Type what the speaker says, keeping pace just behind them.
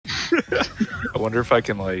I wonder if I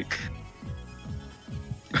can like.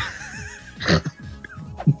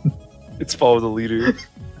 It's follow the leader.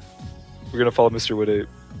 We're gonna follow Mr. Woodape.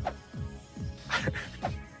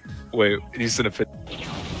 Wait, he's in a fit.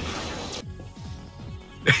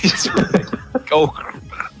 He's running. Oh,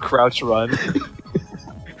 crouch run.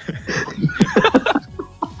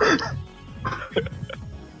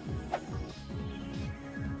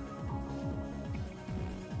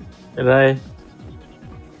 Did I?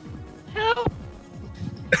 Help!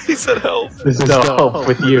 He said help. This is no help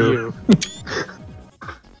with you.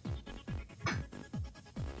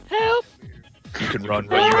 Help! You can run,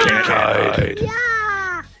 but you can't hide.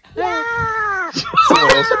 Yeah! Yeah!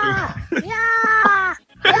 Someone else do. Yeah!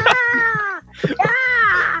 Yeah!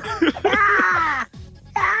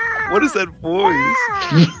 Yeah! What is that voice?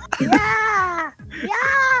 Yeah!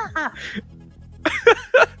 Yeah!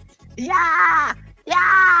 Yeah!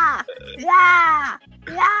 Yeah! Yeah!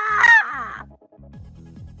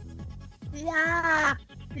 Yeah!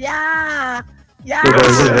 Yeah! Yeah! You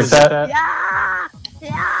guys hear that? Yeah!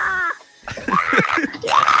 Yeah!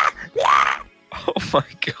 Yeah! Oh my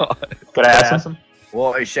god. Could I ask him?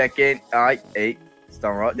 Water checking. Alright, hey.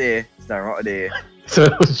 Stand right there. Stand right there. So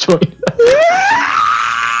it was joined.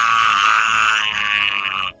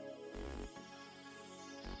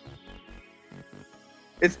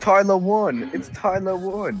 It's Tyler 1. It's Tyler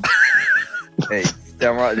 1. Hey,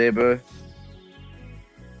 stand right there, bro.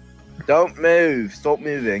 Don't move. Stop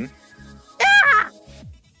moving.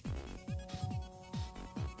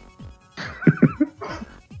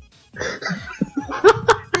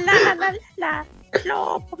 La la la la.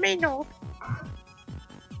 No, pomino.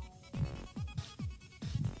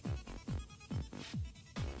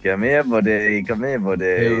 Come here, buddy. Come here, Who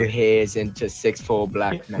buddy. hears into 6'4"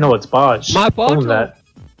 black man? No, it's Bodge. My Tell him bottle. that.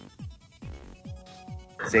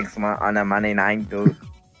 6 months on a money 9 too.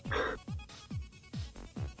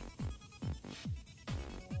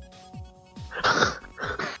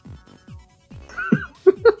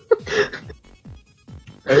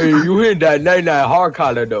 Hey, you hear that 99 hard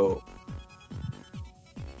collar though?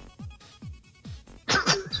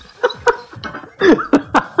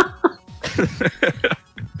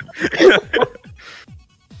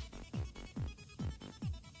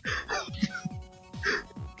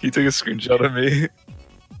 Can you take a screenshot of me?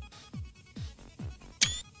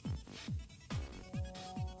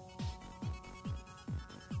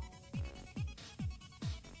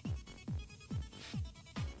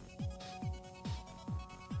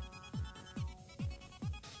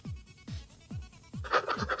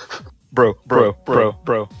 Bro.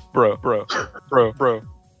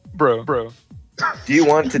 Do you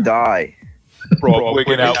want to die? Bro, I'm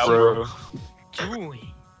wigging out, bro.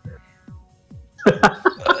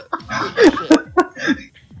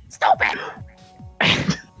 Stop it!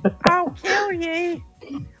 I'll kill you!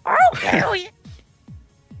 I'll kill you!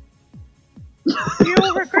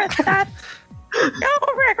 You'll regret that!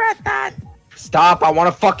 You'll regret that! Stop! I want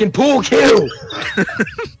a fucking pool cue.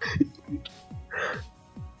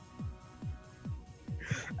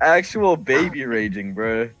 Actual baby raging,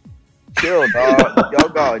 bro. Chill, dog. Y'all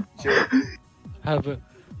gotta chill. Have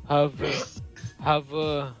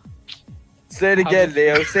a Say it again,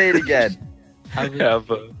 Leo. Say it again. have a Have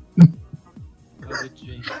a... have a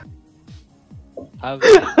drink. Have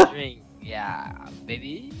a drink, yeah,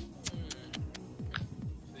 baby.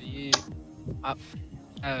 For you. Oh.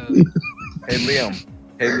 Hey, Liam.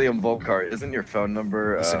 Hey, Liam Volkart. Isn't your phone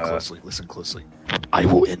number? Listen closely, listen closely. I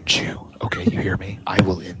will end you. Okay, you hear me? I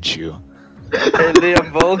will end you. Hey,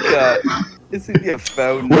 Liam Volkart. Isn't your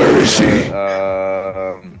phone number? Where is he?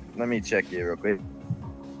 Let me check here real quick.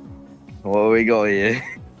 What we got here?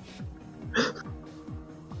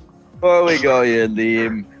 What we got here,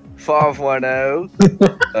 Liam? 510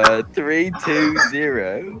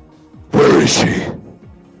 320 Where is he?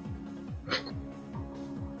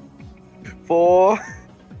 4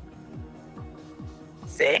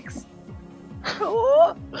 6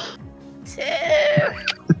 4, 2.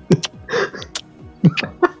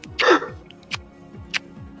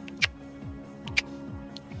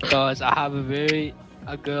 Guys, I have a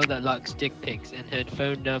girl that likes dick pics, and her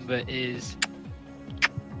phone number is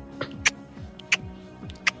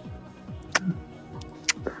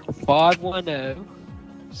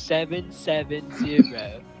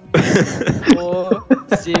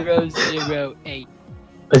 510-770-4008.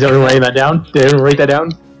 Is everyone writing that down? Did everyone write that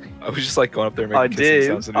down? I was just like going up there I making kissing do.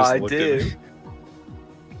 sounds and just I looked at do. me.